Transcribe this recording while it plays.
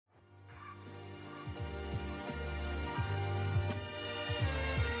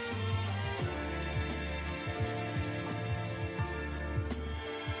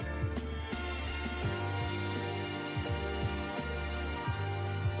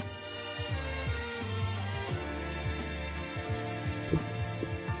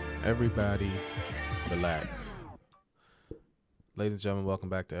Everybody Relax. Ladies and gentlemen, welcome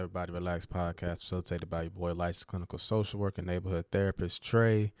back to Everybody Relax podcast, facilitated by your boy, licensed clinical social worker, neighborhood therapist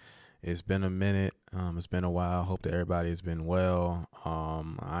Trey. It's been a minute. It's been a while. Hope that everybody has been well.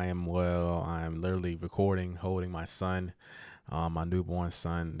 I am well. I am literally recording, holding my son, my newborn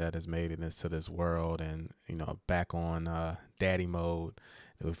son that has made it into this world, and back on daddy mode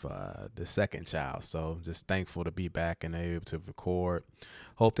with the second child. So just thankful to be back and able to record.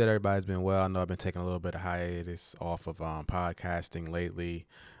 Hope that everybody's been well. I know I've been taking a little bit of hiatus off of podcasting lately.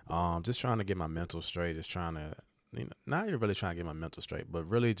 Just trying to get my mental straight. Just trying to, not even really trying to get my mental straight, but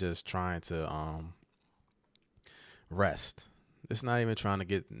really just trying to rest. It's not trying to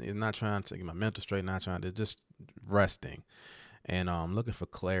get my mental straight. Not trying to, just resting. And looking for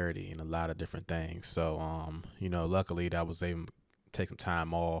clarity in a lot of different things. So luckily that I was able to take some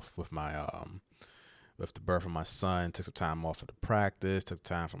time off with my with the birth of my son. Took some time off of the practice. Took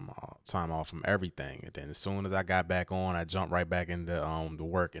time off from everything. And then as soon as I got back on, I jumped right back into the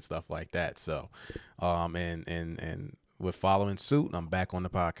work and stuff like that. So and with following suit, I'm back on the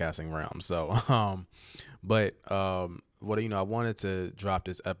podcasting realm. So I wanted to drop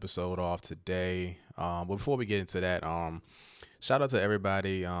this episode off today. But before we get into that, shout out to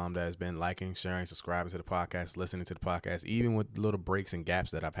everybody that has been liking, sharing, subscribing to the podcast, listening to the podcast, even with little breaks and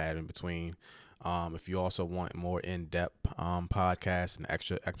gaps that I've had in between. If you also want more in-depth podcasts and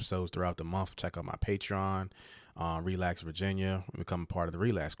extra episodes throughout the month, check out my Patreon, Relax Virginia, and become a part of the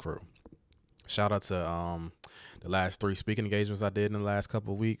Relax crew. Shout out to the last 3 speaking engagements I did in the last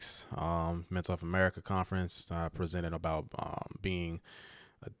couple of weeks. Mental Health America Conference, presented about being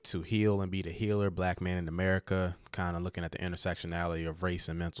to heal and be the healer, Black man in America, kind of looking at the intersectionality of race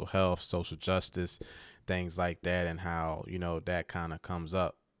and mental health, social justice, things like that, and how, that kind of comes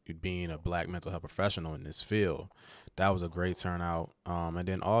up, being a Black mental health professional in this field. That was a great turnout. And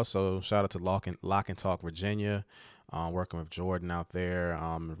then also shout out to Lock and Talk Virginia, working with Jordan out there,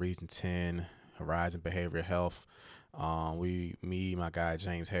 Region 10, Horizon Behavioral Health. Me, my guy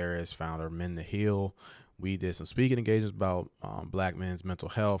James Harris, founder of Men to Heal. We did some speaking engagements about Black men's mental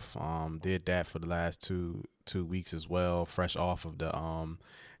health. Did that for the last two weeks as well, fresh off of the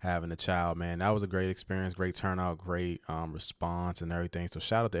having a child. Man, that was a great experience, great turnout, great response and everything. So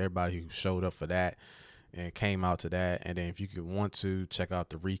shout out to everybody who showed up for that and came out to that. And then if you want to check out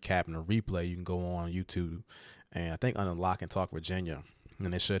the recap and the replay, you can go on YouTube, and I think under Lock and Talk Virginia,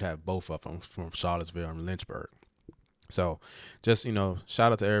 and they should have both of them from Charlottesville and Lynchburg. So just,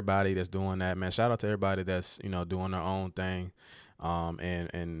 shout out to everybody that's doing that, man. Shout out to everybody that's, doing their own thing,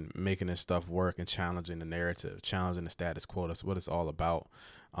 and making this stuff work and challenging the narrative, challenging the status quo. That's what it's all about.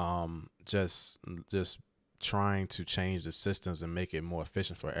 Just trying to change the systems and make it more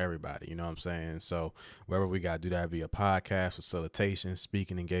efficient for everybody. You know what I'm saying? So wherever we got to do that via podcast, facilitation,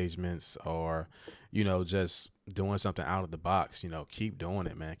 speaking engagements, or, just doing something out of the box, keep doing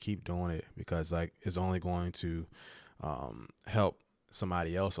it, man. Keep doing it, because it's only going to help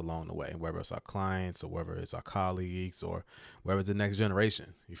somebody else along the way, whether it's our clients or whether it's our colleagues or whether it's the next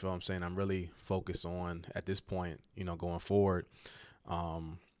generation. You feel what I'm saying? I'm really focused on, at this point, going forward,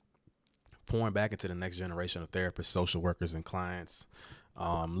 pouring back into the next generation of therapists, social workers, and clients,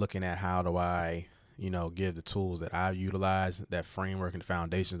 looking at how do I, give the tools that I've utilized, that framework and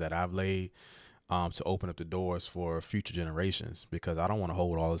foundations that I've laid, to open up the doors for future generations, because I don't want to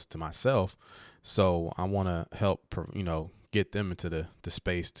hold all this to myself. So I want to help, get them into the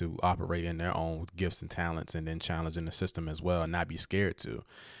space to operate in their own gifts and talents, and then challenging the system as well and not be scared to.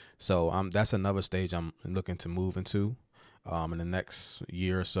 So that's another stage I'm looking to move into in the next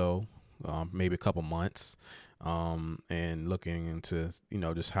year or so, maybe a couple months. And looking into,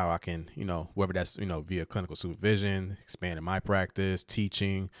 just how I can, whether that's, via clinical supervision, expanding my practice,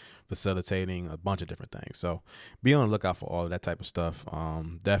 teaching, facilitating, a bunch of different things. So be on the lookout for all of that type of stuff.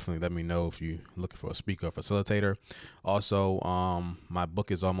 Definitely let me know if you're looking for a speaker or facilitator. Also, my book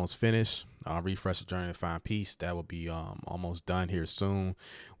is almost finished. Refresh the Journey to Find Peace. That will be almost done here soon.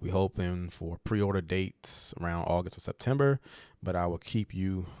 We're hoping for pre-order dates around August or September, but I will keep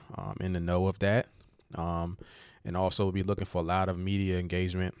you in the know of that. And also we'll be looking for a lot of media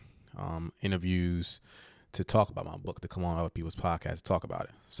engagement, interviews to talk about my book, to come on other people's podcasts to talk about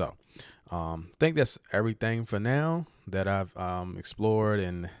it. So I think that's everything for now that I've explored,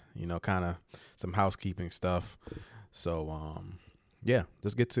 and, kind of some housekeeping stuff. So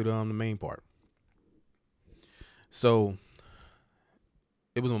let's get to the main part. So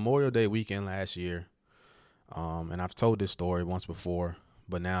it was Memorial Day weekend last year, and I've told this story once before,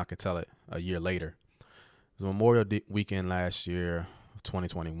 but now I can tell it a year later. It was Memorial weekend last year of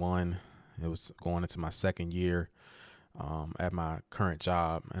 2021. It was going into my second year at my current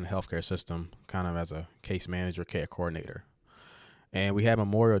job in the healthcare system, kind of as a case manager, care coordinator. And we had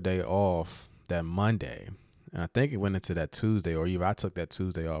Memorial Day off that Monday. And I think it went into that Tuesday, or either I took that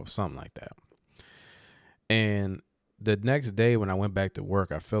Tuesday off, something like that. And the next day when I went back to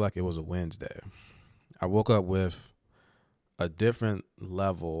work, I feel like it was a Wednesday. I woke up with a different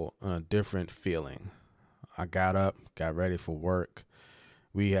level and a different feeling. I got up, got ready for work.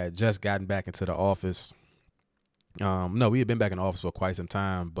 We had just gotten back into the office. No, we had been back in the office for quite some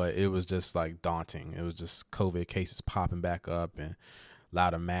time, but it was just like daunting. It was just COVID cases popping back up and a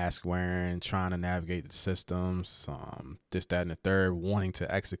lot of mask wearing, trying to navigate the systems, this, that, and the third, wanting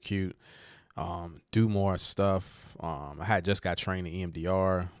to execute, do more stuff. I had just got trained in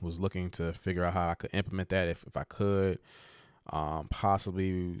EMDR, was looking to figure out how I could implement that if I could,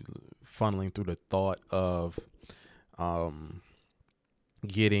 possibly funneling through the thought of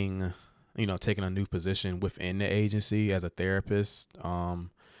getting, taking a new position within the agency as a therapist,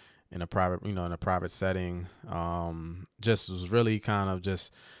 in a private setting. Just was really kind of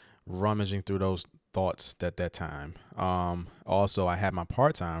just rummaging through those thoughts at that time. Also, I had my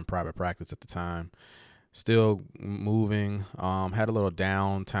part-time private practice at the time, still moving. Had a little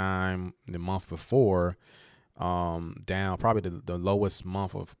downtime the month before, down probably the lowest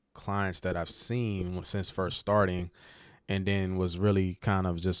month of clients that I've seen since first starting. And then was really kind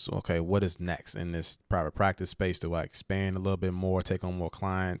of just, okay, what is next in this private practice space? Do I expand a little bit more, take on more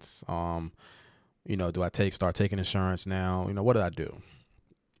clients? Do I start taking insurance now? What did I do?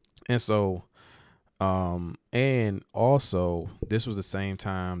 And so, and also this was the same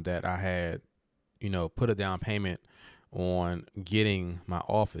time that I had, put a down payment on getting my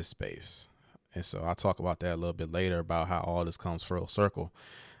office space. And so I'll talk about that a little bit later about how all this comes full circle.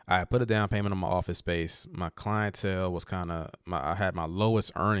 I put a down payment on my office space. My clientele was I had my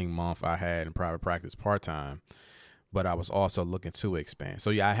lowest earning month I had in private practice part-time, but I was also looking to expand. So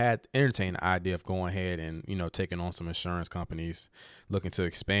yeah, I had entertained the idea of going ahead and, taking on some insurance companies, looking to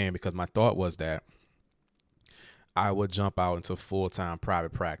expand, because my thought was that I would jump out into full-time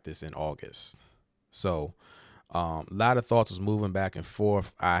private practice in August. So a lot of thoughts was moving back and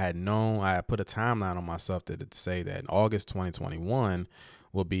forth. I had put a timeline on myself to say that in August 2021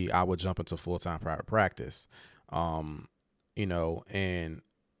 I would jump into full-time private practice. And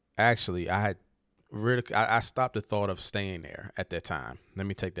actually I stopped the thought of staying there at that time. Let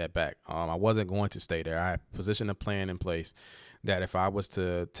me take that back. I wasn't going to stay there. I positioned a plan in place that if I was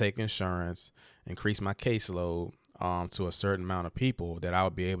to take insurance, increase my caseload to a certain amount of people, that I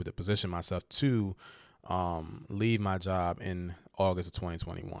would be able to position myself to leave my job in August of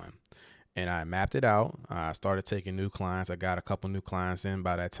 2021. And I mapped it out. I started taking new clients. I got a couple new clients in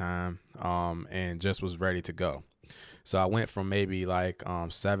by that time, and just was ready to go. So I went from maybe like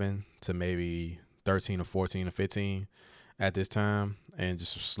 7 to maybe 13 or 14 or 15 at this time, and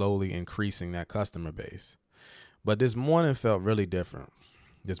just slowly increasing that customer base. But this morning felt really different.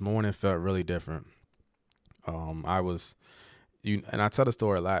 And I tell the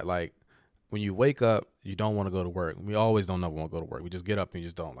story a lot. Like, when you wake up, you don't want to go to work. We always don't want to go to work. We just get up and you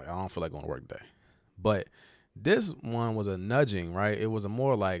just don't. Like, I don't feel like going to work today. But this one was a nudging, right? It was a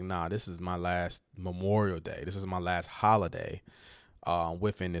more like, nah, this is my last Memorial Day. This is my last holiday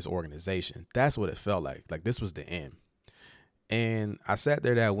within this organization. That's what it felt like. Like, this was the end. And I sat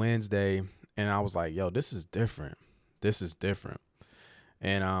there that Wednesday and I was like, yo, this is different.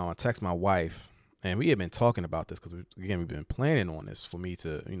 And I text my wife. And we had been talking about this because, again, we've been planning on this for me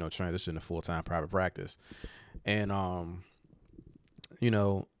to, transition to full-time private practice. And,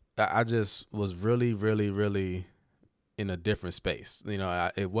 I just was really, really, really in a different space.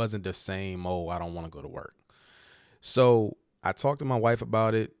 It wasn't the same, I don't want to go to work. So I talked to my wife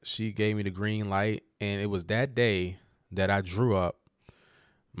about it. She gave me the green light. And it was that day that I drew up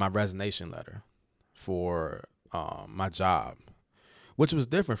my resignation letter for my job, which was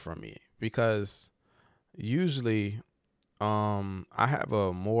different from me because usually I have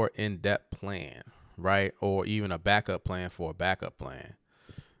a more in-depth plan, right? Or even a backup plan for a backup plan.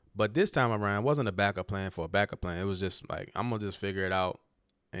 But this time around, it wasn't a backup plan for a backup plan. It was just like, I'm going to just figure it out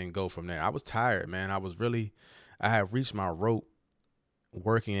and go from there. I was tired, man. I had reached my rope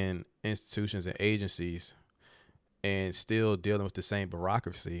working in institutions and agencies and still dealing with the same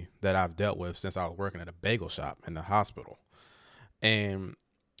bureaucracy that I've dealt with since I was working at a bagel shop in the hospital. And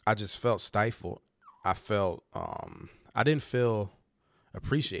I just felt stifled. I felt, I didn't feel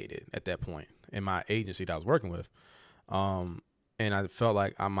appreciated at that point in my agency that I was working with. And I felt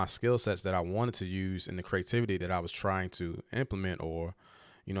like my skill sets that I wanted to use and the creativity that I was trying to implement or,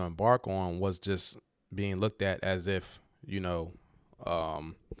 embark on was just being looked at as if,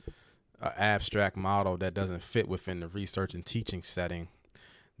 an abstract model that doesn't fit within the research and teaching setting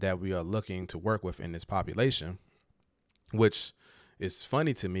that we are looking to work with in this population, which is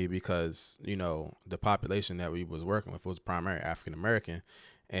funny to me because, the population that we was working with was primarily African American,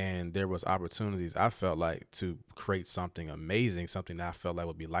 and there was opportunities I felt like to create something amazing, something that I felt like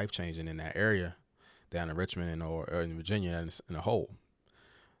would be life changing in that area down in Richmond or in Virginia in a whole.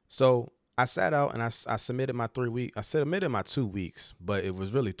 So I sat out and I submitted my 3 week. I submitted my 2 weeks, but it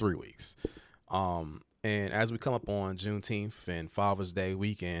was really 3 weeks. And as we come up on Juneteenth and Father's Day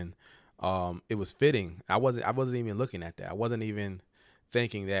weekend, it was fitting. I wasn't even looking at that. I wasn't even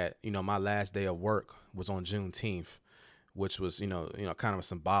thinking that, my last day of work was on Juneteenth, which was, kind of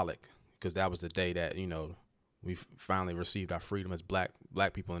symbolic because that was the day that, we finally received our freedom as black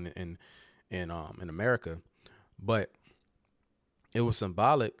people in America. But it was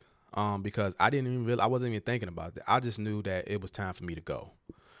symbolic because I wasn't even thinking about that. I just knew that it was time for me to go.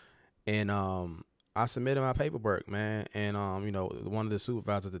 And I submitted my paperwork, man. And, one of the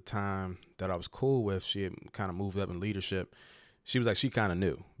supervisors at the time that I was cool with, she had kind of moved up in leadership. She was like, she kind of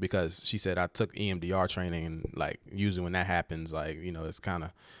knew because she said I took EMDR training, and like usually when that happens, like, it's kind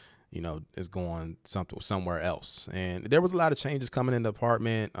of, it's going somewhere else. And there was a lot of changes coming in the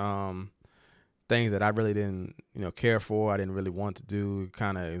department, things that I really didn't, care for. I didn't really want to do.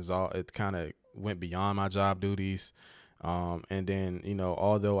 It kind of went beyond my job duties. And then,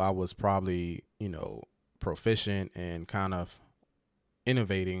 although I was probably, proficient and kind of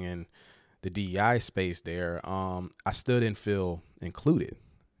innovating in the DEI space there, I still didn't feel included,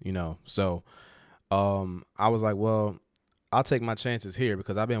 So I was like, well, I'll take my chances here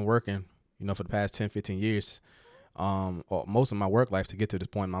because I've been working, for the past 10, 15 years, or most of my work life to get to this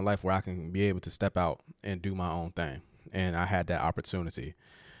point in my life where I can be able to step out and do my own thing. And I had that opportunity.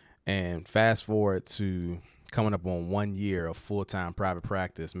 And fast forward to coming up on 1 year of full-time private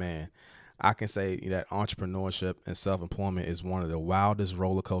practice, man, I can say that entrepreneurship and self-employment is one of the wildest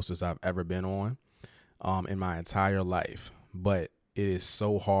roller coasters I've ever been on in my entire life. But it is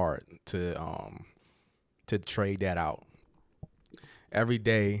so hard to trade that out. Every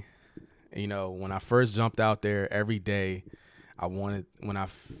day, when I first jumped out there, every day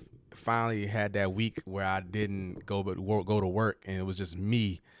finally had that week where I didn't go to work and it was just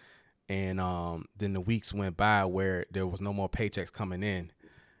me. And then the weeks went by where there was no more paychecks coming in.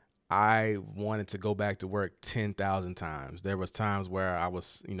 I wanted to go back to work 10,000 times. There was times where I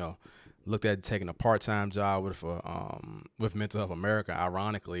was, looked at taking a part-time job with Mental Health America,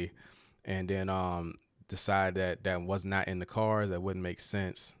 ironically, and then decided that was not in the cards. That wouldn't make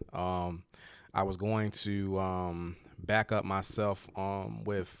sense. I was going to back up myself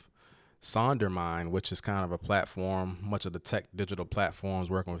with Sondermind, which is kind of a platform, much of the tech digital platforms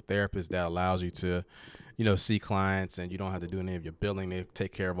working with therapists that allows you to, see clients and you don't have to do any of your billing. They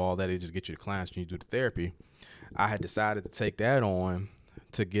take care of all that. They just get you the clients and you do the therapy. I had decided to take that on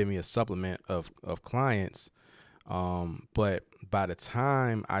to give me a supplement of clients. But by the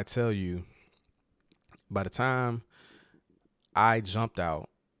time I jumped out,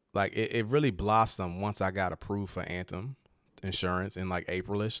 like it really blossomed once I got approved for Anthem insurance in like late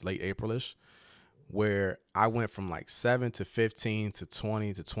Aprilish, where I went from like 7 to 15 to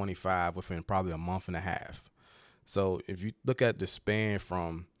 20 to 25 within probably a month and a half. So if you look at the span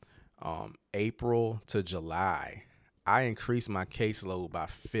from April to July, I increased my caseload by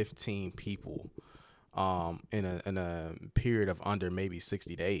 15 people in a period of under maybe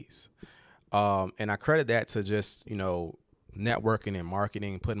 60 days. And I credit that to just, networking and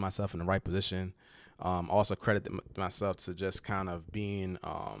marketing, putting myself in the right position. Also credit myself to just kind of being,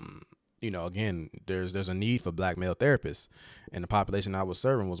 again, there's a need for black male therapists, and the population I was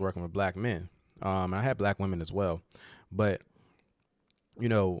serving was working with black men. And I had black women as well, but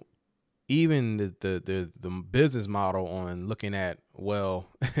even the business model on looking at, well,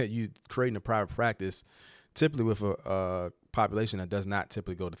 you creating a private practice, typically with a population that does not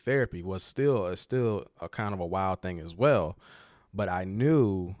typically go to therapy, was still a kind of a wild thing as well. But I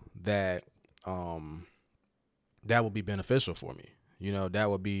knew that that would be beneficial for me. That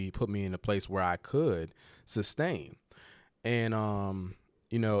would put me in a place where I could sustain. And the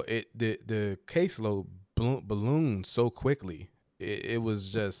caseload ballooned so quickly. It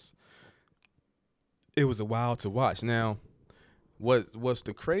was a while to watch. Now, what's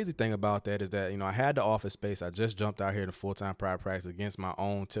the crazy thing about that is that, I had the office space. I just jumped out here to full-time private practice against my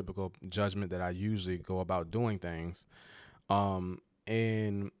own typical judgment that I usually go about doing things. And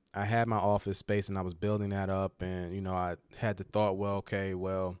I had my office space and I was building that up, and, I had the thought,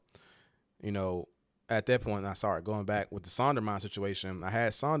 at that point, I started going back with the Sondermind situation. I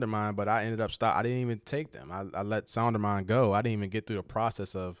had Sondermind, but I ended up I didn't even take them. I let Sondermind go. I didn't even get through the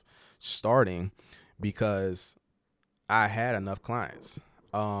process of starting because I had enough clients.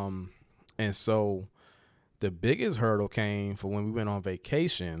 And so the biggest hurdle came for when we went on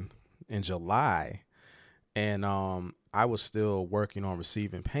vacation in July, and I was still working on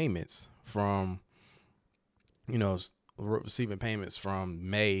receiving payments from, receiving payments from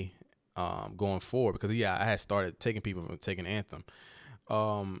May going forward, because I had started taking people from taking Anthem,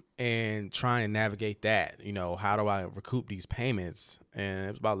 and trying to navigate that. How do I recoup these payments? And it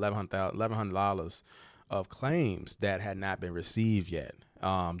was about $1,100 of claims that had not been received yet,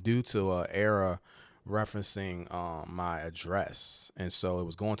 due to an error referencing my address. And so it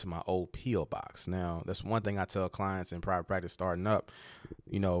was going to my old P.O. box. Now, that's one thing I tell clients in private practice starting up.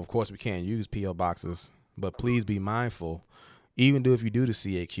 Of course, we can't use P.O. boxes, but please be mindful. Even if you do the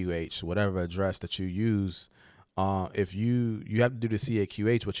CAQH, whatever address that you use, if you have to do the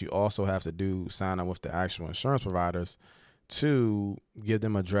CAQH, but you also have to sign up with the actual insurance providers to give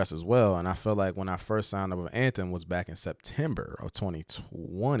them address as well. And I feel like when I first signed up with Anthem was back in September of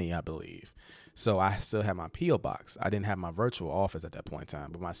 2020, I believe. So I still had my P.O. box. I didn't have my virtual office at that point in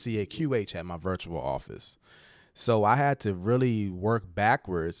time, but my CAQH had my virtual office. So I had to really work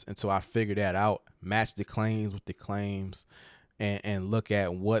backwards until I figured that out, match the claims with the claims, and look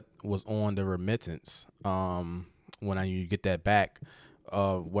at what was on the remittance when you get that back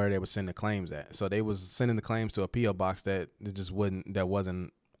of where they would send the claims at. So they was sending the claims to a P.O. box that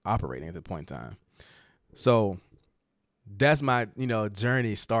wasn't operating at the point in time. So that's my,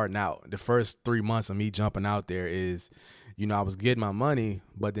 journey starting out. The first 3 months of me jumping out there is, I was getting my money,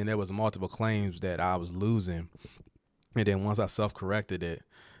 but then there was multiple claims that I was losing. And then once I self-corrected it,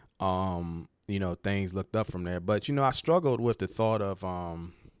 things looked up from there. But, I struggled with the thought of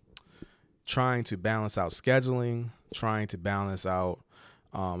trying to balance out scheduling, trying to balance out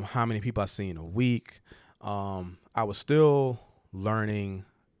how many people I see in a week. I was still learning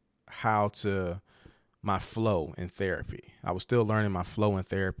my flow in therapy. I was still learning my flow in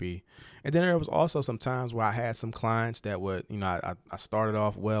therapy. And then there was also some times where I had some clients that would, I started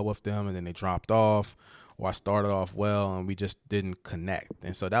off well with them and then they dropped off, or I started off well and we just didn't connect.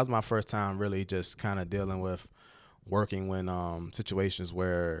 And so that was my first time really just kind of dealing with working when situations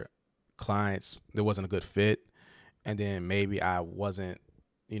where clients, there wasn't a good fit. And then maybe I wasn't,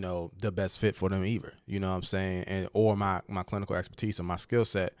 the best fit for them either. You know what I'm saying? Or my clinical expertise or my skill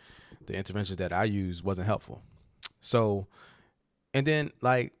set, the interventions that I use wasn't helpful. So, and then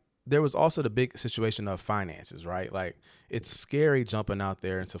there was also the big situation of finances, right? Like, it's scary jumping out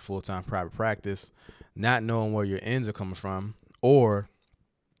there into full-time private practice, not knowing where your ends are coming from, or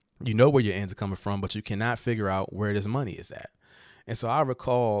where your ends are coming from, but you cannot figure out where this money is at. And so I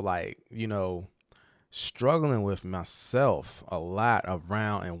recall struggling with myself a lot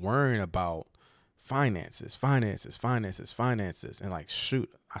around and worrying about finances. And shoot,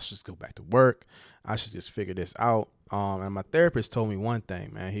 I should just go back to work. I should just figure this out. And my therapist told me one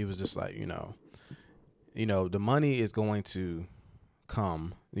thing, man. He was just like, the money is going to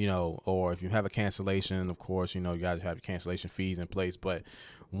come, or if you have a cancellation, of course, you guys have cancellation fees in place. But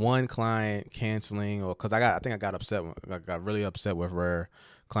one client canceling, or because I think I got really upset with where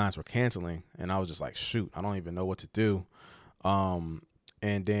clients were canceling, and I was just like, shoot, I don't even know what to do. And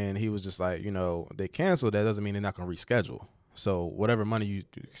then he was just like, they canceled. That doesn't mean they're not going to reschedule. So whatever money you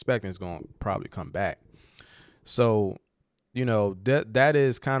expecting is going to probably come back. So, that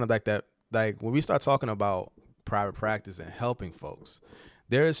is kind of like that. Like when we start talking about private practice and helping folks,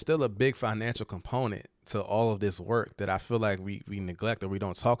 there is still a big financial component to all of this work that I feel like we neglect or we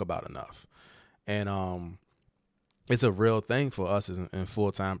don't talk about enough. And it's a real thing for us in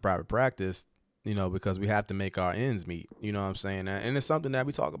full-time private practice, because we have to make our ends meet, you know what I'm saying? And it's something that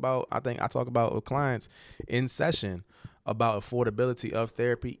we talk about. I think I talk about with clients in session about affordability of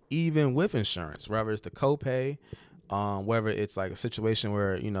therapy, even with insurance, whether it's the copay, whether it's like a situation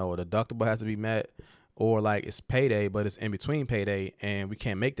where, a deductible has to be met, or like it's payday, but it's in between payday and we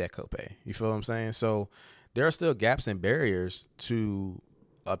can't make that copay. You feel what I'm saying? So there are still gaps and barriers to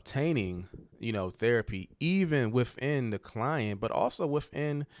obtaining, therapy, even within the client, but also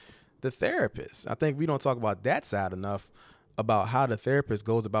within the therapist. I think we don't talk about that side enough, about how the therapist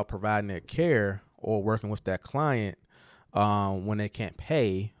goes about providing their care or working with that client when they can't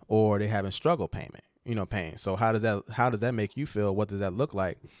pay or they having struggle paying. So how does that make you feel? What does that look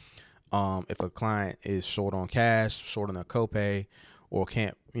like if a client is short on cash, short on a copay, or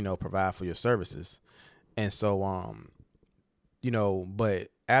can't provide for your services? And so but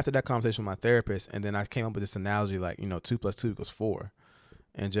after that conversation with my therapist, and then I came up with this analogy, like 2 + 2 = 4,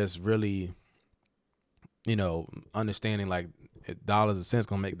 and just really understanding like dollars and cents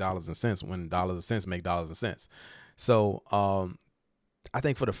gonna make dollars and cents when dollars and cents make dollars and cents. So I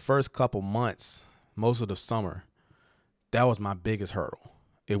think for the first couple months, most of the summer, that was my biggest hurdle.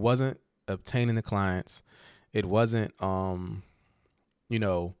 It wasn't obtaining the clients. It wasn't, you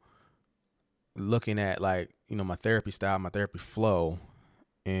know, looking at like, my therapy style, my therapy flow,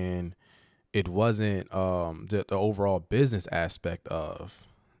 and it wasn't the overall business aspect of,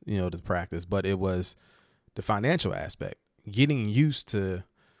 the practice, but it was the financial aspect, getting used to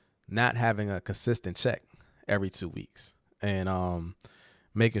not having a consistent check every 2 weeks, and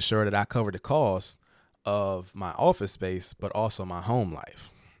making sure that I covered the cost of my office space, but also my home life.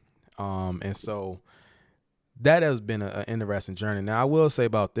 And so that has been an interesting journey. Now I will say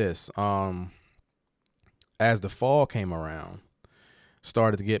about this, as the fall came around,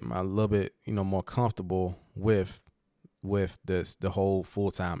 started to get a little bit, more comfortable with the whole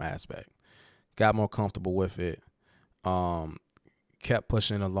full-time aspect. Got more comfortable with it. Kept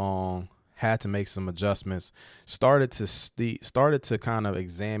pushing along. Had to make some adjustments. Started to kind of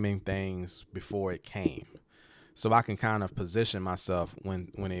examine things before it came, so I can kind of position myself when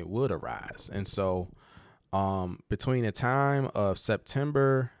it would arise. And so, between the time of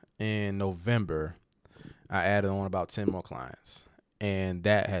September and November, I added on about 10 more clients, and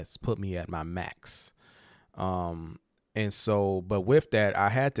that has put me at my max. And so, but with that, I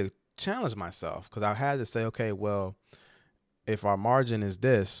had to challenge myself, because I had to say, okay, well, if our margin is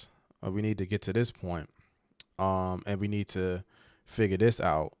this, we need to get to this point, and we need to figure this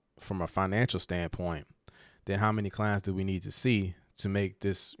out from a financial standpoint, then how many clients do we need to see to make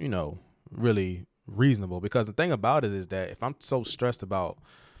this, really reasonable? Because the thing about it is that if I'm so stressed about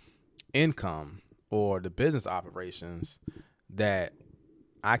income or the business operations that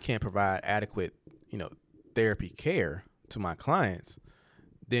I can't provide adequate, therapy care to my clients,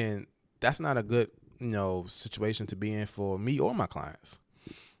 then that's not a good, situation to be in for me or my clients.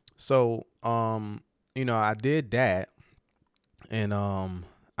 So, I did that, and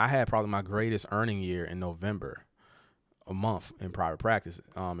I had probably my greatest earning year in November, a month in private practice,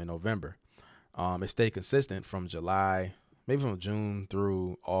 in November. It stayed consistent from July, maybe from June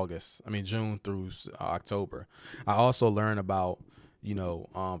through June through October. I also learned about,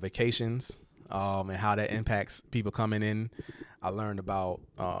 vacations, and how that impacts people coming in. I learned about,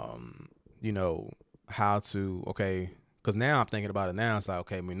 how to, because now I'm thinking about it now. It's like,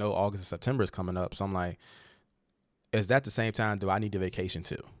 okay, we know August and September is coming up. So I'm like, is that the same time do I need a vacation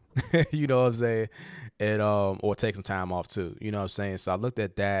too? You know what I'm saying? And, or take some time off too. You know what I'm saying? So I looked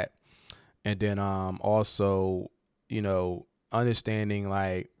at that, and then also, understanding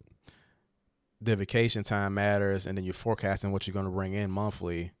like the vacation time matters, and then you're forecasting what you're going to bring in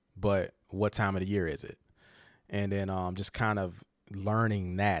monthly, but what time of the year is it? And then just kind of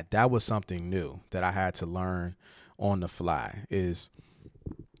learning that was something new that I had to learn on the fly, is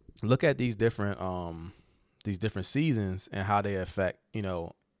look at these different seasons and how they affect,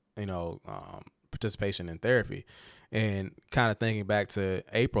 participation in therapy, and kind of thinking back to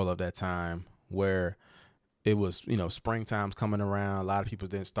April of that time where it was, springtime's coming around. A lot of people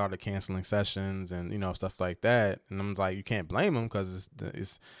then started canceling sessions and, stuff like that. And I'm like, you can't blame them, because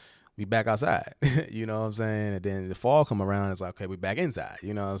we back outside, you know what I'm saying? And then the fall come around, it's like, okay, we back inside,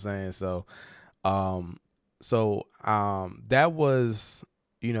 you know what I'm saying? So, that was,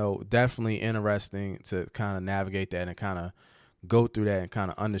 definitely interesting to kind of navigate that and kind of go through that and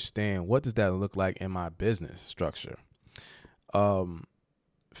kind of understand what does that look like in my business structure.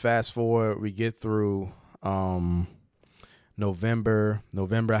 Fast forward, we get through, November,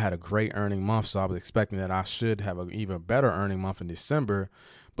 I had a great earning month. So I was expecting that I should have an even better earning month in December,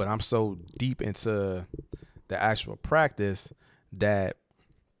 but I'm so deep into the actual practice that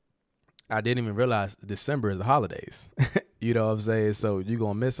I didn't even realize December is the holidays. You know what I'm saying? So you're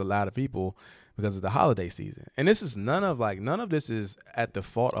going to miss a lot of people because of the holiday season. And this is none of this is at the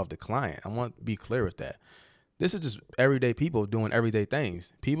fault of the client. I want to be clear with that. This is just everyday people doing everyday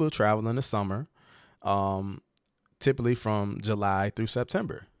things. People travel in the summer, typically from July through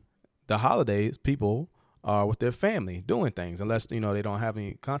September. The holidays, people are with their family doing things, unless, they don't have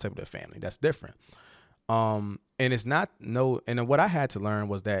any contact with their family. That's different. And it's not and what I had to learn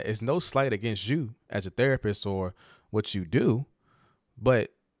was that it's no slight against you as a therapist or what you do,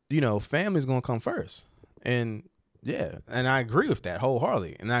 but, family's going to come first. And yeah, and I agree with that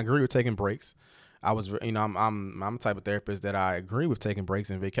wholeheartedly. And I agree with taking breaks. I'm the type of therapist that I agree with taking breaks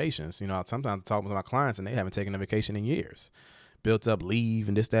and vacations. Sometimes I talk with my clients and they haven't taken a vacation in years, built up leave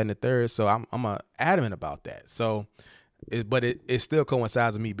and this, that, and the third. So I'm adamant about that. So, it still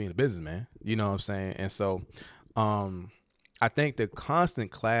coincides with me being a businessman. You know what I'm saying? And so, I think the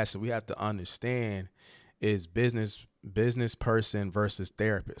constant clash that we have to understand is business person versus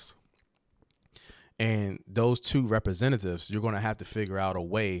therapist. And those two representatives, you're going to have to figure out a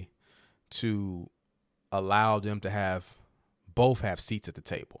way to allow them to both have seats at the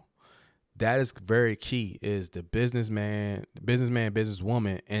table. That is very key, is the businessman,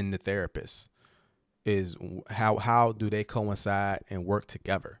 businesswoman, and the therapist. Is how do they coincide and work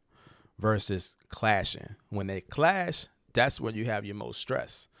together versus clashing. When they clash, that's when you have your most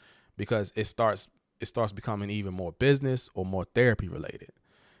stress, because it starts becoming either more business or more therapy related.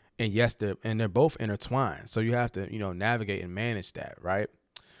 And yes, they're both intertwined. So you have to, navigate and manage that, right?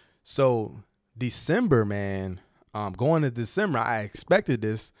 So December, man, going to December, I expected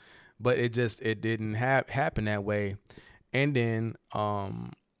this, but it didn't happen that way. And then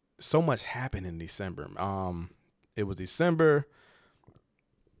so much happened in December. It was December.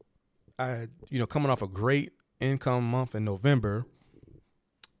 I, coming off a great income month in November.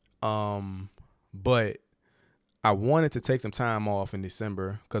 But I wanted to take some time off in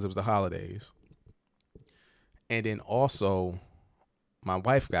December because it was the holidays. And then also my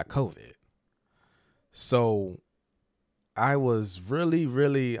wife got COVID. So I was really,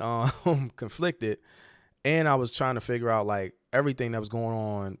 really conflicted. And I was trying to figure out like everything that was going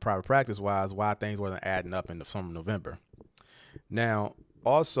on private practice wise, why things wasn't adding up in the summer, November. Now,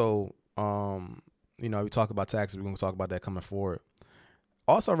 also, we talk about taxes. We're going to talk about that coming forward.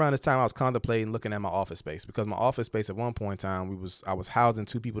 Also around this time, I was contemplating looking at my office space, because my office space at one point in time, I was housing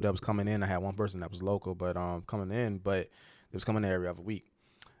two people that was coming in. I had one person that was local, but coming in, but it was coming in every other week.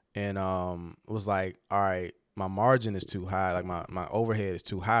 And it was like, all right, my margin is too high. Like my overhead is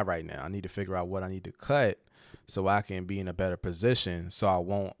too high right now. I need to figure out what I need to cut so I can be in a better position, so I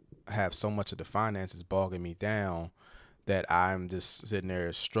won't have so much of the finances bogging me down that I'm just sitting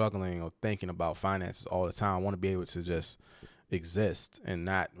there struggling or thinking about finances all the time. I want to be able to just exist and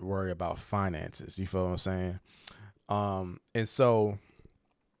not worry about finances. You feel what I'm saying? And so,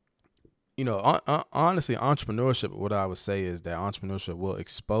 honestly, entrepreneurship, what I would say is that entrepreneurship will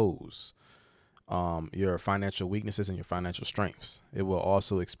expose your financial weaknesses and your financial strengths. It will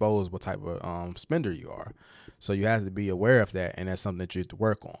also expose what type of spender you are. So you have to be aware of that, and that's something that you have to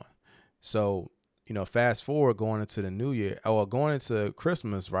work on. So, fast forward going into the new year, going into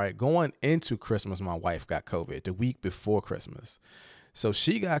Christmas, right? Going into Christmas, my wife got COVID the week before Christmas. So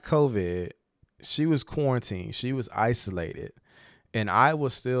she got COVID. She was quarantined. She was isolated. And I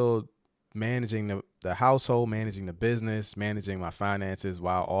was still managing the household, managing the business, managing my finances,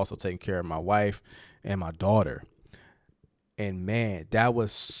 while also taking care of my wife and my daughter. And man, that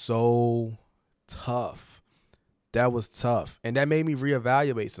was so tough. That was tough. And that made me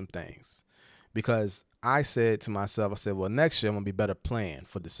reevaluate some things, because I said to myself, well, next year I'm going to be better planned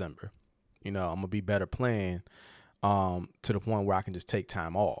for December. I'm going to be better planned to the point where I can just take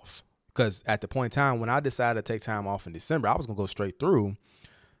time off. Because at the point in time when I decided to take time off in December, I was going to go straight through.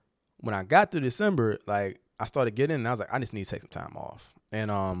 When I got through December, like I started getting in, and I was like, I just need to take some time off. And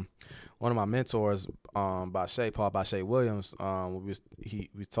one of my mentors, Paul Bashe Williams, we was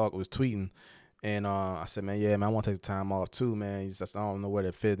tweeting, and I said, man, I want to take some time off too, man. I don't know where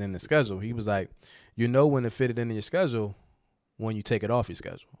to fit it in the schedule. He was like, when to fit it in your schedule when you take it off your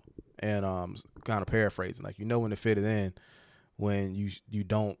schedule. And kind of paraphrasing, like, when to fit it in when you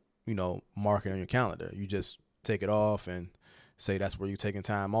don't, mark it on your calendar. You just take it off and say that's where you're taking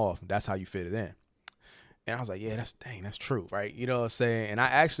time off. That's how you fit it in. And I was like, yeah, that's true, right? You know what I'm saying? And I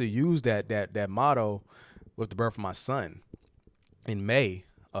actually used that motto with the birth of my son in May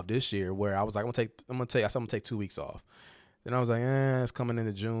of this year, where I was like, I'm gonna take 2 weeks off. Then I was like, it's coming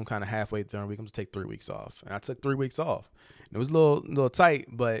into June, kind of halfway through the week. I'm gonna take 3 weeks off. And I took 3 weeks off. And it was a little tight,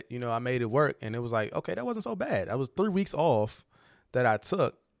 but I made it work. And it was like, okay, that wasn't so bad. That was 3 weeks off that I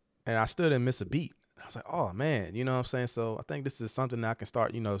took, and I still didn't miss a beat. I was like, oh man, you know what I'm saying? So I think this is something that I can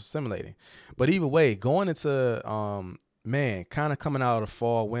start, simulating. But either way, going into, kind of coming out of the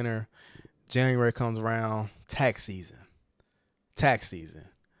fall, winter, January comes around, tax season.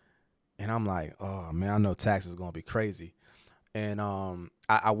 And I'm like, oh man, I know tax is going to be crazy. And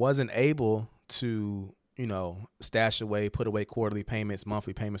I wasn't able to, stash away, put away quarterly payments,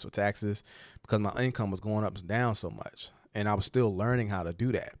 monthly payments for taxes, because my income was going up and down so much. And I was still learning how to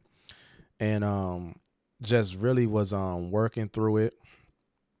do that. And just really was working through it,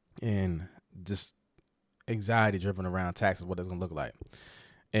 and just anxiety driven around taxes, what it's going to look like.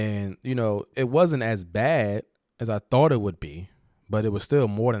 And, it wasn't as bad as I thought it would be, but it was still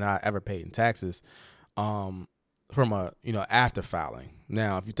more than I ever paid in taxes from after filing.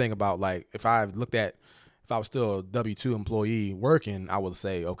 Now, if you think about, like, if I was still a W-2 employee working, I would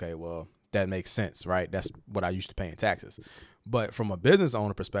say, okay, well, that makes sense, right? That's what I used to pay in taxes. But from a business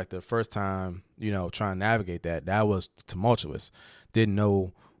owner perspective, first time, trying to navigate that was tumultuous. Didn't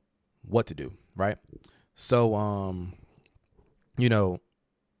know what to do. right? So, you know,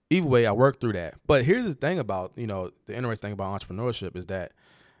 either way, I worked through that. But here's the thing about, the interesting thing about entrepreneurship is that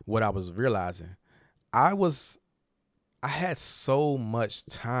what I was realizing, I was, I had so much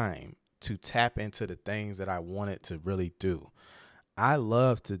time to tap into the things that I wanted to really do. I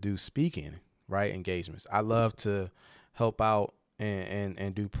love to do speaking, right? Engagements. I love to help out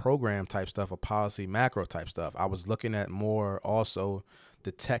and do program type stuff or policy macro type stuff. I was looking at more also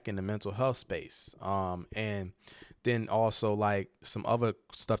the tech and the mental health space. And then also like some other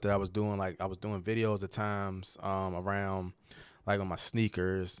stuff that I was doing, like I was doing videos at times around like on my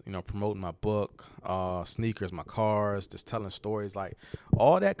sneakers, promoting my book, sneakers, my cars, just telling stories, like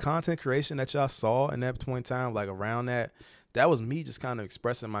all that content creation that y'all saw in that point in time, like around that was me just kind of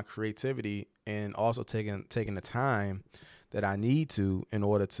expressing my creativity and also taking the time that I need to in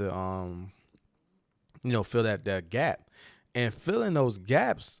order to fill that gap. And filling those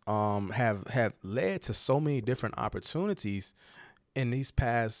gaps have led to so many different opportunities in these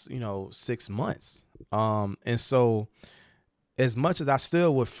past 6 months. And so as much as I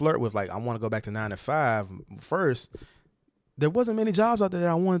still would flirt with like I want to go back to 9 to 5 first, there wasn't many jobs out there that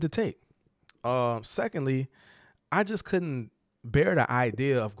I wanted to take. Secondly, I just couldn't bear the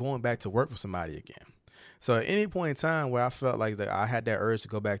idea of going back to work for somebody again. So at any point in time where I felt like that I had that urge to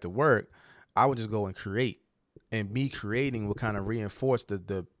go back to work, I would just go and create. And me creating would kind of reinforce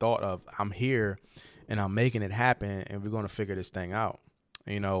the thought of I'm here and I'm making it happen and we're going to figure this thing out,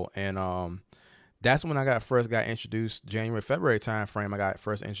 and that's when I first got introduced, January, February time frame. I got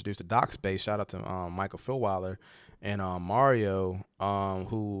first introduced to DocSpace. Shout out to Michael Philweiler and Mario,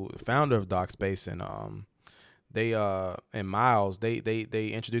 who founder of DocSpace, and they and Miles. They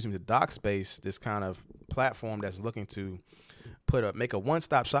introduced me to DocSpace, this kind of platform that's looking to make a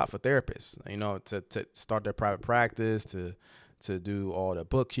one-stop shop for therapists. To start their private practice, to do all the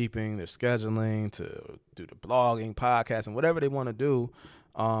bookkeeping, their scheduling, to do the blogging, podcast, and whatever they want to do.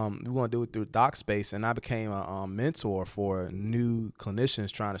 We want to do it through DocSpace, and I became a mentor for new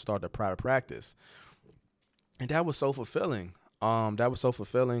clinicians trying to start their private practice, and that was so fulfilling. And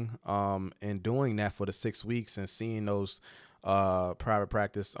doing that for the 6 weeks and seeing those private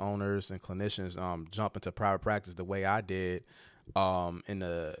practice owners and clinicians jump into private practice the way I did in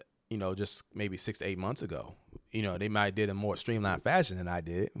the just maybe 6 to 8 months ago. They might did in more streamlined fashion than I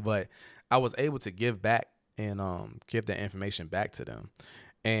did, but I was able to give back and give that information back to them.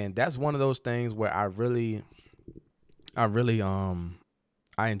 And that's one of those things where I really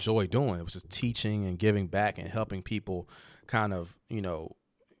I enjoy doing. It was just teaching and giving back and helping people kind of,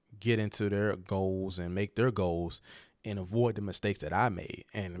 get into their goals and make their goals and avoid the mistakes that I made.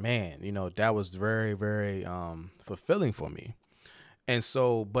 And man, that was very, very fulfilling for me. And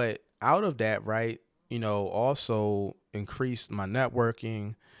so, but out of that, right, also increased my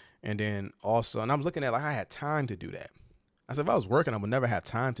networking. And then also, and I was looking at like I had time to do that. I said, if I was working, I would never have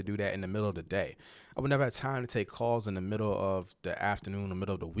time to do that in the middle of the day. I would never have time to take calls in the middle of the afternoon, the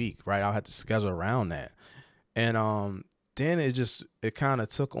middle of the week, right? I'll have to schedule around that. And then it kind of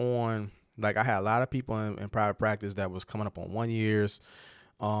took on, like I had a lot of people in private practice that was coming up on 1 years.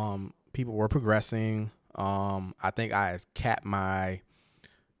 People were progressing. I think I capped my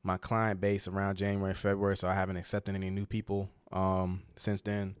client base around January and February, so I haven't accepted any new people since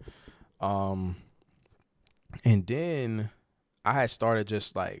then. And then I had started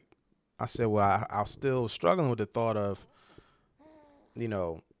just like, I said, well, I was still struggling with the thought of,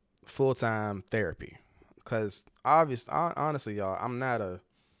 full-time therapy. Because honestly, y'all, I'm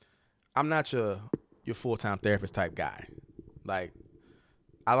not your full-time therapist type guy. Like,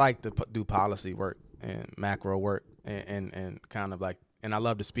 I like to do policy work and macro work and kind of like, and I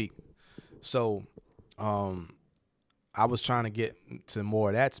love to speak. So, I was trying to get to more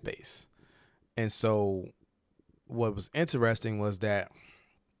of that space. And so what was interesting was that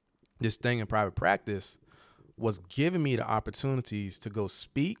this thing in private practice was giving me the opportunities to go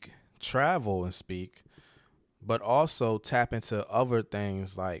speak, travel and speak, but also tap into other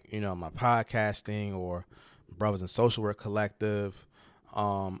things like, my podcasting or Brothers in Social Work Collective.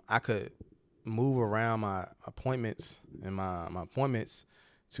 I could move around my appointments and my appointments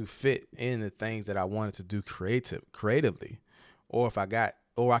to fit in the things that I wanted to do creatively. Or I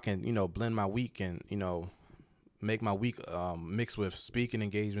can, blend my week and, make my week mix with speaking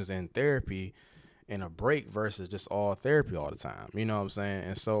engagements and therapy in a break versus just all therapy all the time. You know what I'm saying?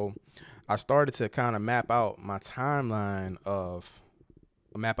 And so I started to kind of map out my timeline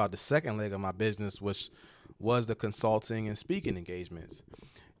map out the second leg of my business, which was the consulting and speaking engagements.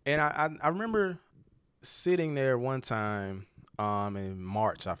 And I remember sitting there one time in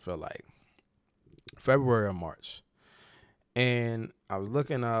March, I feel like February or March. And I was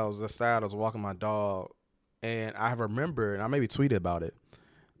looking, I was outside, I was walking my dog, and I remember, and I maybe tweeted about it,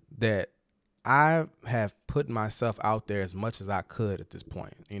 that I have put myself out there as much as I could at this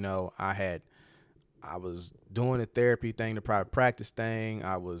point. You know, I was doing the therapy thing, the private practice thing.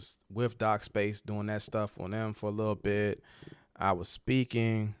 I was with Doc Space doing that stuff on them for a little bit. I was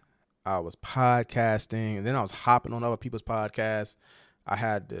speaking. I was podcasting, and then I was hopping on other people's podcasts.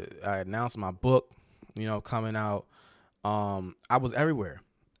 I announced my book, you know, coming out. I was everywhere.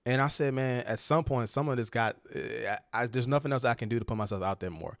 And I said, man, at some point, some of this there's nothing else I can do to put myself out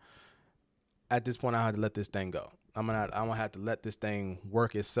there more. At this point, I had to let this thing go. I'm gonna have to let this thing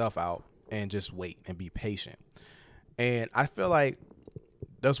work itself out and just wait and be patient. And I feel like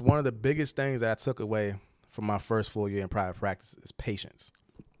that's one of the biggest things that I took away from my first full year in private practice is patience.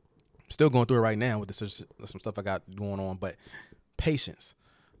 Still going through it right now with some stuff I got going on, but patience.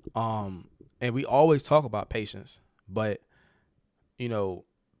 And we always talk about patience, but you know,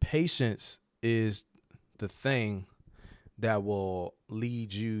 patience is the thing that will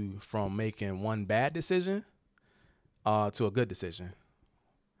lead you from making one bad decision to a good decision.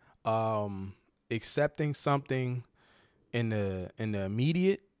 Accepting something in the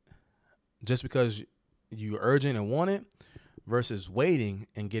immediate just because you're urgent and want it versus waiting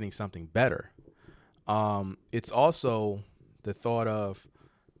and getting something better. It's also the thought of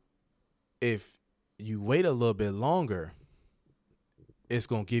if you wait a little bit longer, it's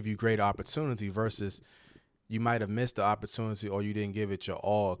going to give you great opportunity versus you might have missed the opportunity or you didn't give it your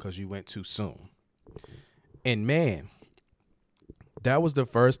all because you went too soon. And man, that was the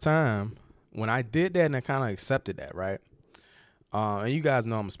first time when I did that and I kind of accepted that, right? And you guys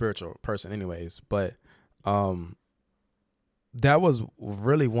know I'm a spiritual person anyways, but that was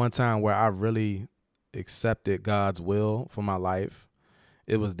really one time where I really accepted God's will for my life.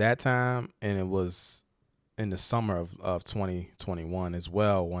 It was that time, and it was in the summer of 2021 as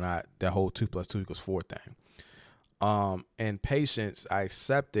well when that whole 2 + 2 = 4 thing. And patience, I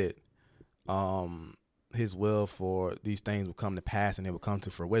accepted his will for these things would come to pass and they would come to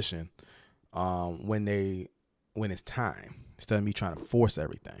fruition when it's time, instead of me trying to force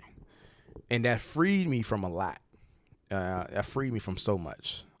everything. And that freed me from a lot. That freed me from so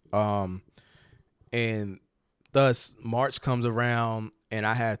much. And thus March comes around and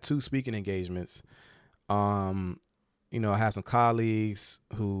I had 2 speaking engagements. You know, I have some colleagues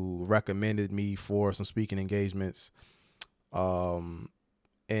who recommended me for some speaking engagements. And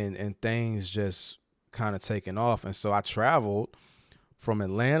things just kind of taken off. And so I traveled from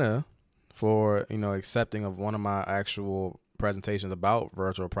Atlanta for, you know, accepting of one of my actual presentations about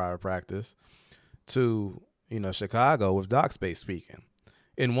virtual private practice to, you know, Chicago with Doc Space speaking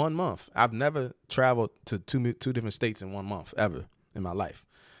in 1 month. I've never traveled to two different states in 1 month ever in my life.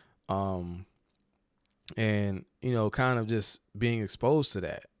 And, you know, kind of just being exposed to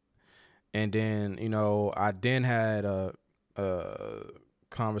that. And then, you know, I then had a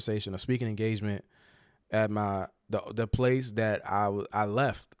conversation, a speaking engagement at the place that I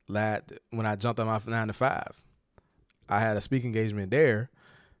left when I jumped on my 9 to 5. I had a speaking engagement there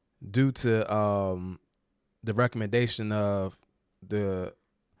due to the recommendation of the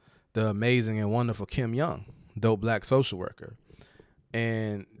amazing and wonderful Kim Young, dope black social worker.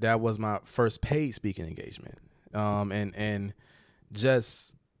 And that was my first paid speaking engagement. And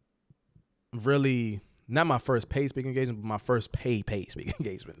just really not my first paid speaking engagement, but my first paid speaking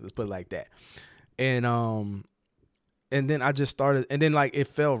engagement. Let's put it like that. And then I just started, and then like it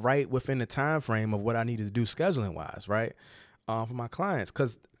fell right within the time frame of what I needed to do scheduling wise, right? For my clients.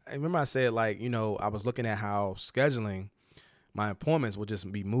 Cause I remember I said, like, you know, I was looking at how scheduling my appointments would just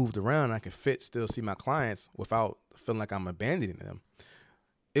be moved around. I could still see my clients without feeling like I'm abandoning them.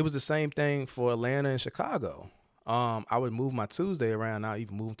 It was the same thing for Atlanta and Chicago. I would move my Tuesday around. I'll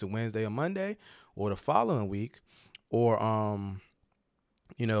even move to Wednesday or Monday or the following week. Or,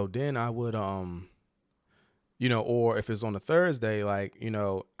 you know, then I would, you know, or if it's on a Thursday, like, you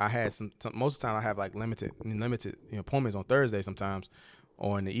know, I had most of the time I have like limited you know, appointments on Thursday sometimes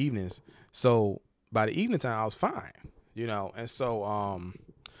or in the evenings. So by the evening time, I was fine, you know. And so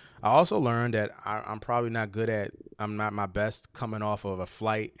I also learned that I'm probably I'm not my best coming off of a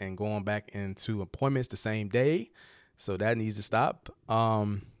flight and going back into appointments the same day. So that needs to stop.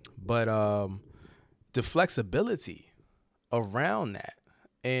 But the flexibility around that.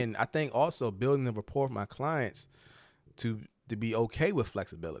 And I think also building the rapport with my clients to be okay with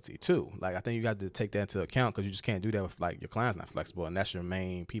flexibility too. Like, I think you got to take that into account because you just can't do that with like your client's not flexible and that's your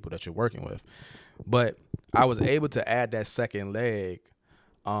main people that you're working with. But I was able to add that second leg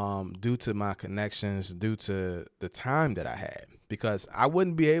due to my connections, due to the time that I had, because I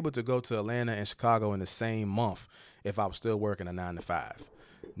wouldn't be able to go to Atlanta and Chicago in the same month if I was still working a 9 to 5,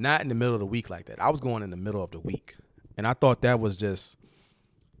 not in the middle of the week like that. I was going in the middle of the week. And I thought that was just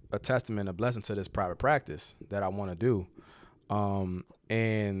a testament, a blessing to this private practice that I want to do.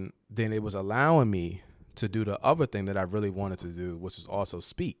 And then it was allowing me to do the other thing that I really wanted to do, which was also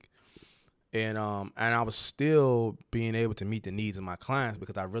speak. And I was still being able to meet the needs of my clients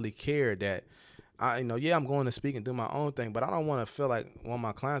because I really cared that I'm going to speak and do my own thing, but I don't want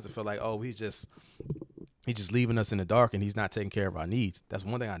my clients to feel like, oh, he's just leaving us in the dark and he's not taking care of our needs. That's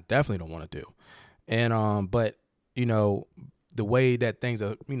one thing I definitely don't want to do. And but the way that things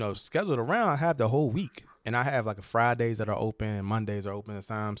are scheduled around, I have the whole week, and I have like Fridays that are open and Mondays are open at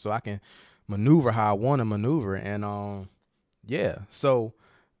times, so I can maneuver how I want to maneuver. And so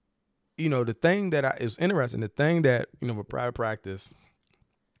the thing that is interesting, the thing that with private practice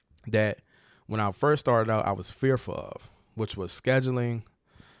that when I first started out I was fearful of, which was scheduling,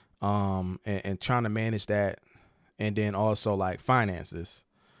 and trying to manage that, and then also like finances,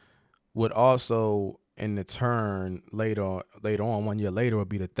 would also in the turn later on 1 year later would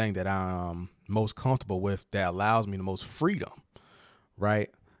be the thing that I'm most comfortable with, that allows me the most freedom, right?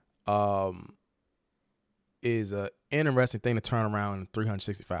 Is a interesting thing to turn around in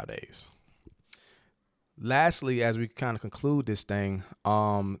 365 days. Lastly, as we kind of conclude this thing,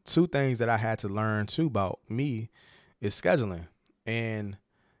 two things that I had to learn too about me is scheduling and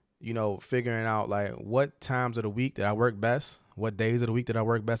figuring out like what times of the week that I work best, what days of the week that I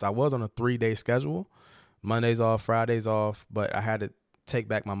work best. I was on a 3-day schedule, Mondays off, Fridays off, but I had to take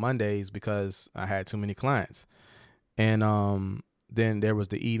back my Mondays because I had too many clients. And then there was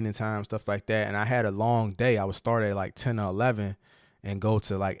the evening time, stuff like that. And I had a long day. I would start at like 10 or 11 and go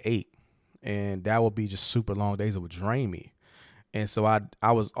to like 8. And that would be just super long days. It would drain me. And so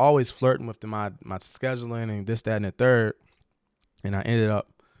I was always flirting with my scheduling and this, that, and the third. And I ended up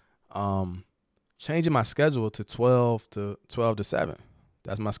changing my schedule to 12 to 7.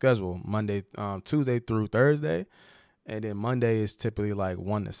 That's my schedule. Tuesday through Thursday. And then Monday is typically like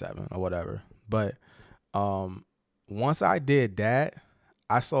 1 to 7 or whatever. But once I did that,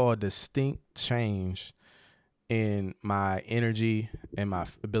 I saw a distinct change in my energy and my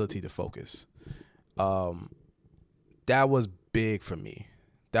ability to focus. That was big for me.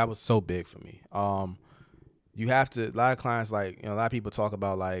 That was so big for me. You have to, a lot of clients, like, a lot of people talk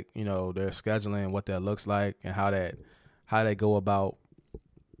about like, their scheduling, what that looks like and how they go about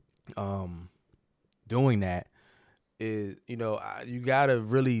doing that is, you got to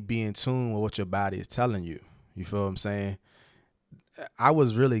really be in tune with what your body is telling you. You feel what I'm saying? I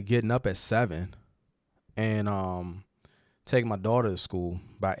was really getting up at 7 and taking my daughter to school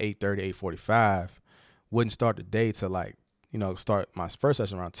by 8:30, 8:45. Wouldn't start the day till like, start my first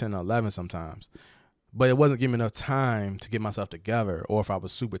session around 10 or 11 sometimes. But it wasn't giving me enough time to get myself together. Or if I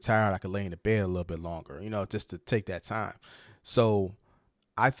was super tired, I could lay in the bed a little bit longer, just to take that time. So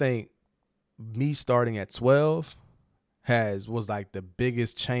I think me starting at 12 was like the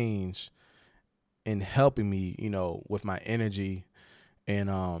biggest change in helping me, with my energy and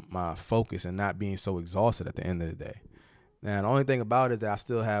my focus and not being so exhausted at the end of the day. Now, the only thing about it is that I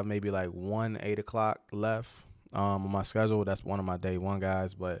still have maybe like 1 8 o'clock left on my schedule. That's one of my day one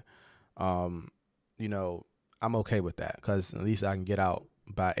guys. But, I'm okay with that because at least I can get out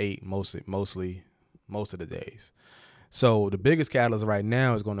by 8 most of the days. So the biggest catalyst right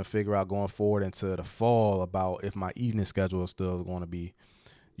now is going to figure out going forward into the fall about if my evening schedule is still going to be,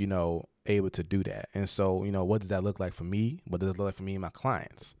 able to do that. And so, what does that look like for me? What does it look like for me and my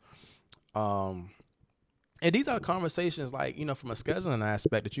clients? And these are conversations like, from a scheduling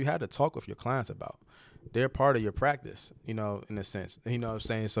aspect that you have to talk with your clients about. They're part of your practice, in a sense, what I'm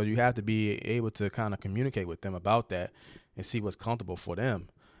saying? So you have to be able to kind of communicate with them about that and see what's comfortable for them.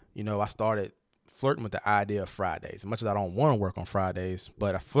 I started flirting with the idea of Fridays. As much as I don't want to work on Fridays,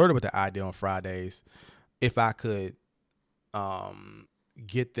 but I flirted with the idea on Fridays if I could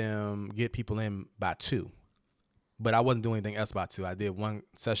get people in by 2. But I wasn't doing anything else by 2. I did one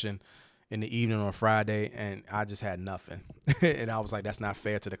session in the evening on Friday and I just had nothing. And I was like, that's not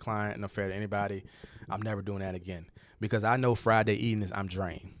fair to the client, not fair to anybody. I'm never doing that again because I know Friday evenings I'm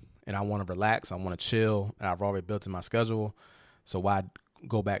drained and I want to relax. I want to chill and I've already built in my schedule. So why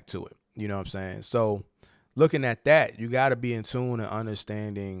go back to it? You know what I'm saying? So looking at that, you got to be in tune and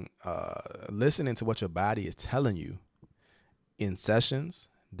understanding, listening to what your body is telling you in sessions,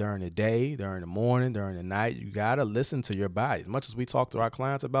 during the day, during the morning, during the night. You got to listen to your body. As much as we talk to our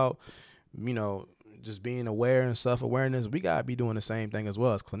clients about, just being aware and self-awareness, we got to be doing the same thing as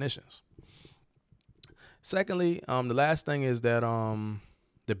well as clinicians. Secondly, the last thing is that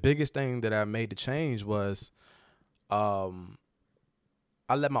the biggest thing that I made the change was um,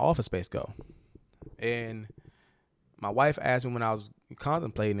 I let my office space go. And my wife asked me when I was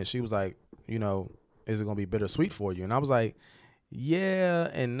contemplating it, she was like, is it going to be bittersweet for you? And I was like, yeah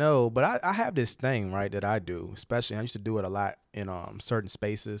and no, but I have this thing, right, that I do, especially I used to do it a lot in certain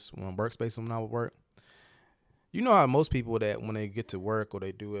spaces, workspaces when I would work. You know how most people that when they get to work or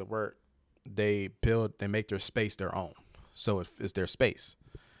they do at work, they make their space their own. So it's their space.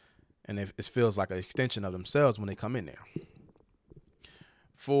 And it feels like an extension of themselves when they come in there.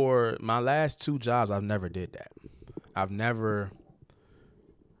 For my last 2 jobs, I've never did that. I've never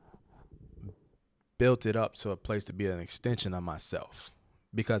built it up to a place to be an extension of myself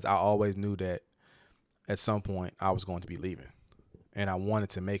because I always knew that at some point I was going to be leaving and I wanted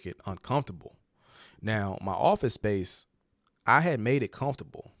to make it uncomfortable. Now, my office space, I had made it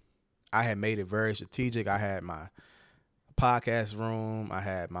comfortable. I had made it very strategic. I had my podcast room. I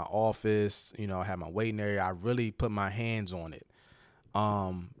had my office. I had my waiting area. I really put my hands on it.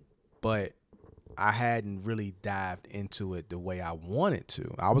 But I hadn't really dived into it the way I wanted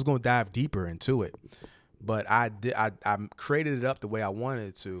to. I was going to dive deeper into it, but I created it up the way I wanted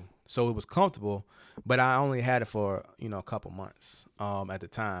it to. So it was comfortable, but I only had it for, a couple months, at the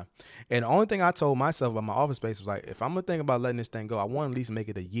time. And the only thing I told myself about my office space was like, if I'm going to think about letting this thing go, I want to at least make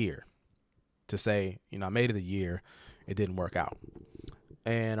it a year to say, I made it a year. It didn't work out.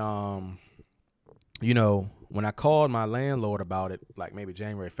 And, when I called my landlord about it, like maybe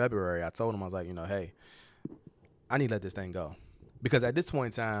January, February, I told him, I was like, hey, I need to let this thing go. Because at this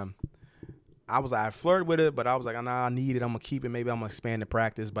point in time, I flirted with it, but I was like, nah, I need it. I'm going to keep it. Maybe I'm going to expand the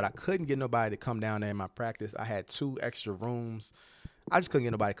practice. But I couldn't get nobody to come down there in my practice. I had 2 extra rooms. I just couldn't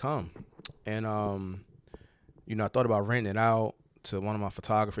get nobody to come. And, I thought about renting it out to one of my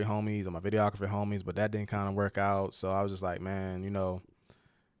photography homies or my videography homies, but that didn't kind of work out. So I was just like, man,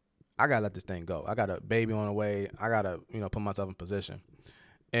 I got to let this thing go. I got a baby on the way. I got to, put myself in position.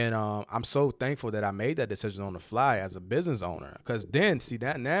 And I'm so thankful that I made that decision on the fly as a business owner. Because then, see,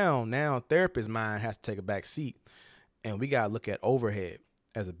 that now therapist mind has to take a back seat. And we got to look at overhead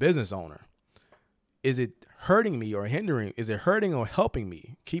as a business owner. Is it hurting me or hindering? Is it hurting or helping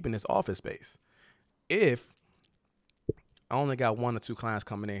me keeping this office space? If I only got 1 or 2 clients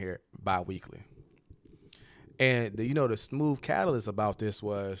coming in here bi-weekly. And, the smooth catalyst about this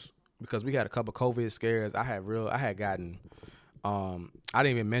was because we had a couple COVID scares. I had gotten... I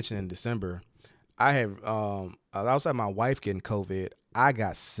didn't even mention in December, I had, outside my wife getting COVID, I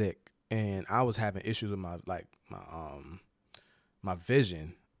got sick and I was having issues with my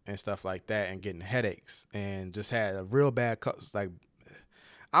vision and stuff like that and getting headaches and just had a real bad, I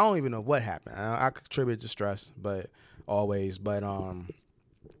don't even know what happened. I contribute to stress, but something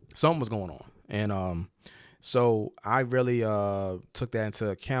was going on. And, so I really, took that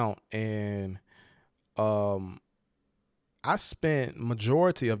into account and, I spent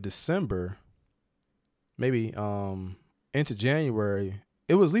majority of December, maybe into January.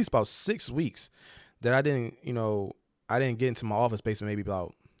 It was at least about 6 weeks that I didn't get into my office space maybe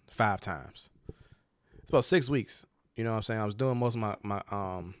about 5 times. It's about 6 weeks. You know what I'm saying? I was doing most of my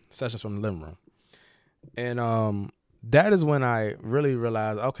sessions from the living room. And that is when I really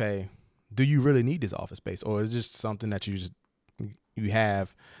realized, okay, do you really need this office space? Or is it just something that you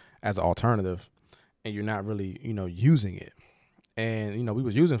have as an alternative? And you're not really, using it. And, we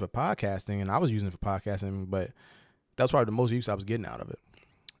was using it for podcasting and I was using it for podcasting, but that's probably the most use I was getting out of it.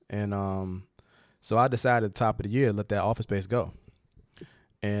 And so I decided at the top of the year to let that office space go.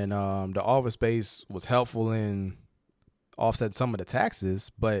 And the office space was helpful in offsetting some of the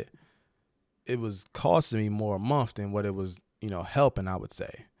taxes, but it was costing me more a month than what it was, helping, I would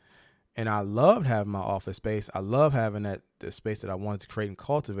say. And I loved having my office space. I love having the space that I wanted to create and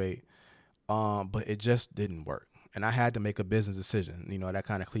cultivate. But it just didn't work. And I had to make a business decision, that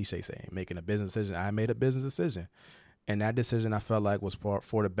kind of cliche saying, making a business decision. I made a business decision. And that decision I felt like was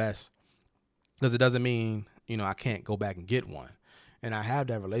for the best. Because it doesn't mean, I can't go back and get one. And I have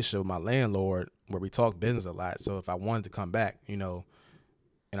that relationship with my landlord where we talk business a lot. So if I wanted to come back, and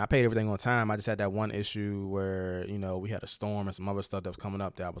I paid everything on time, I just had that one issue where, we had a storm and some other stuff that was coming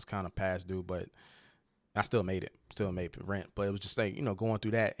up that was kind of past due, but I still made rent, but it was just like, going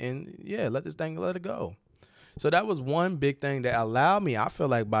through that and let it go. So that was one big thing that allowed me, I feel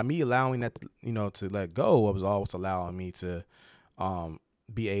like by me allowing that, to let go, it was always allowing me to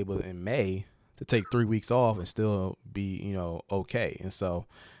be able in May to take 3 weeks off and still be, okay. And so,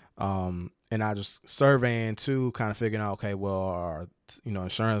 and I just surveying too, kind of figuring out, okay, well, our,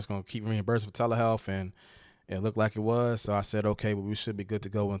 insurance is going to keep reimbursing for telehealth and it looked like it was. So I said, okay, well, we should be good to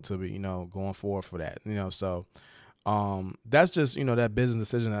go until we, going forward for that, so that's just, that business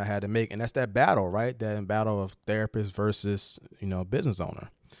decision that I had to make. And that's that battle, right? That battle of therapist versus, business owner.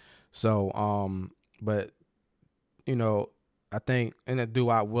 So, but, I think, and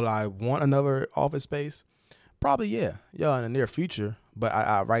will I want another office space? Probably, yeah, in the near future. But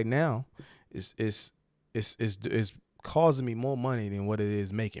I right now, it's causing me more money than what it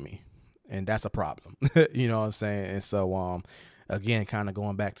is making me, and that's a problem. You know what I'm saying? And so, again, kind of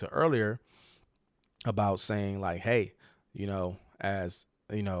going back to earlier about saying like, hey, as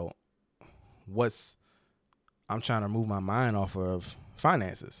I'm trying to move my mind off of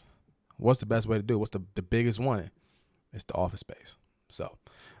finances. What's the best way to do it? What's the biggest one? It's the office space. So,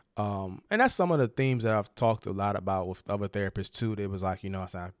 and that's some of the themes that I've talked a lot about with other therapists too. They was like,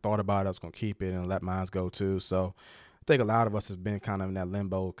 I thought about it, I was going to keep it and let mine go too. So I think a lot of us has been kind of in that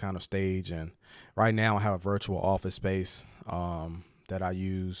limbo kind of stage. And right now I have a virtual office space, that I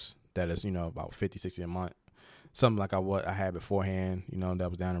use that is, about $50, $60 a month. Something like what I had beforehand, that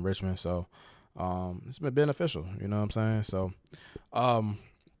was down in Richmond. So, it's been beneficial, you know what I'm saying? So,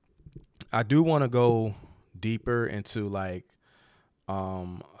 I do want to go deeper into like,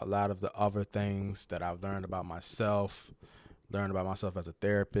 a lot of the other things that I've learned about myself as a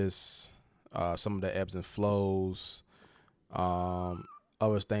therapist, some of the ebbs and flows,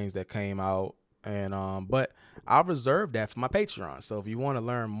 other things that came out. And, but I'll reserve that for my Patreon. So if you want to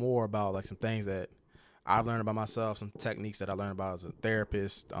learn more about like some things that I've learned about myself, some techniques that I learned about as a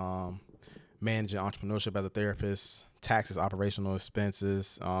therapist, managing entrepreneurship as a therapist, taxes, operational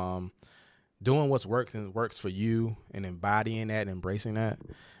expenses, doing what's works for you and embodying that and embracing that,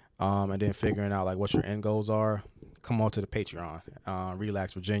 and then figuring out like what your end goals are, come on to the Patreon,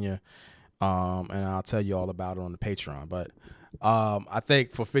 Relax Virginia, and I'll tell you all about it on the Patreon. But I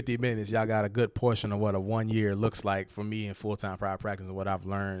think for 50 minutes, y'all got a good portion of what a 1 year looks like for me in full-time private practice and what I've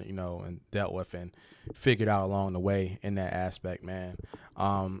learned, and dealt with and figured out along the way in that aspect, man.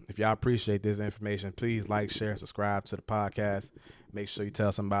 If y'all appreciate this information, please like, share, subscribe to the podcast. Make sure you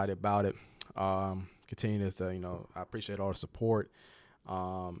tell somebody about it. Continue this, I appreciate all the support.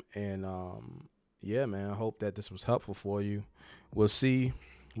 Yeah, man, I hope that this was helpful for you. We'll see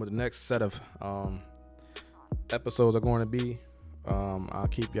what the next set of, episodes are going to be. I'll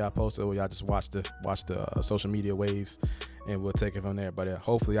keep y'all posted. Y'all just watch the social media waves, and we'll take it from there. But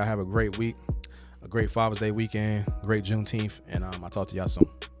hopefully y'all have a great week, a great Father's Day weekend, great Juneteenth, and I'll talk to y'all soon.